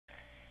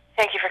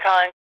Thank you for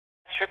calling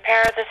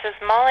Repair. This is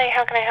Molly.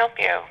 How can I help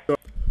you?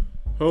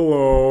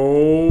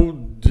 Hello,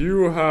 do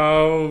you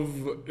have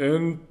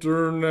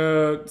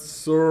internet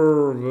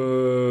service?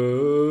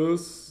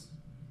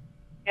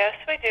 Yes,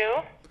 we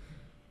do.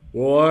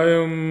 Well, I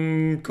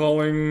am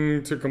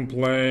calling to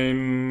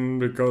complain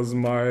because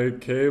my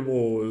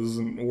cable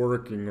isn't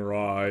working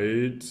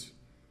right.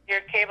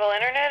 Your cable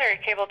internet or your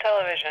cable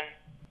television?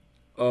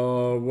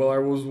 Well, I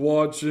was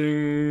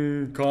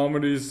watching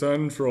Comedy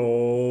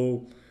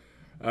Central,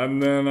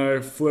 and then I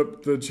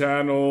flipped the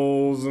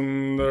channels,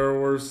 and there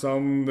were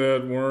some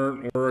that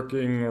weren't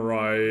working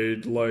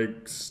right,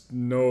 like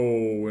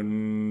snow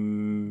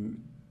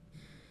and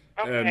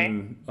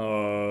Okay.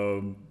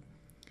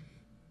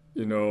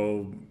 you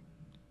know,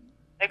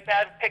 Like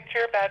bad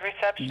picture, bad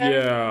reception?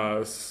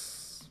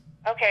 yes.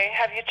 Okay.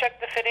 Have you checked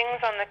the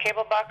fittings on the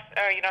cable box?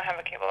 Or you don't have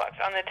a cable box.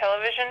 On the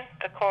television?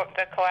 The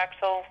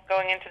coaxial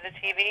going into the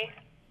TV?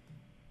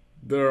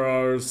 There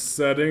are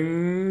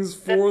settings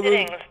The for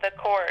fittings, the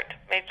cord.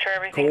 Make sure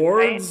everything's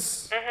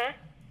cords? right. Mm-hmm.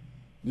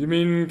 You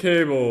mean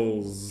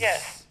cables?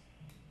 Yes.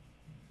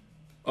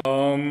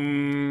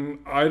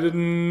 I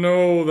didn't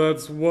know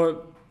that's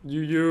what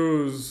you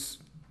use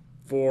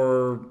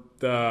for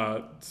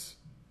that.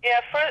 Yeah,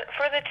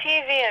 for the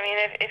TV, I mean,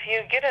 if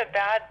you get a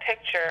bad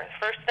picture,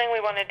 first thing we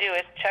want to do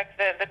is check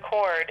the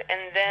cord,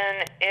 and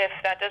then if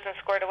that doesn't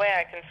square it away,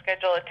 I can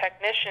schedule a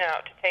technician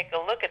out to take a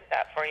look at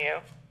that for you.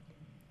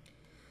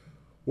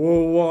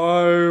 Well,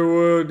 why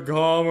would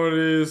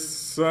Comedy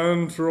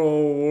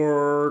Central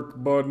work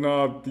but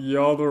not the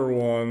other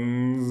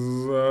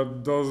ones?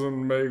 That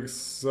doesn't make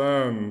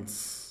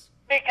sense.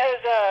 Because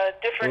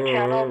different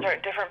channels are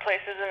at different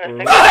places in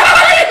the signal.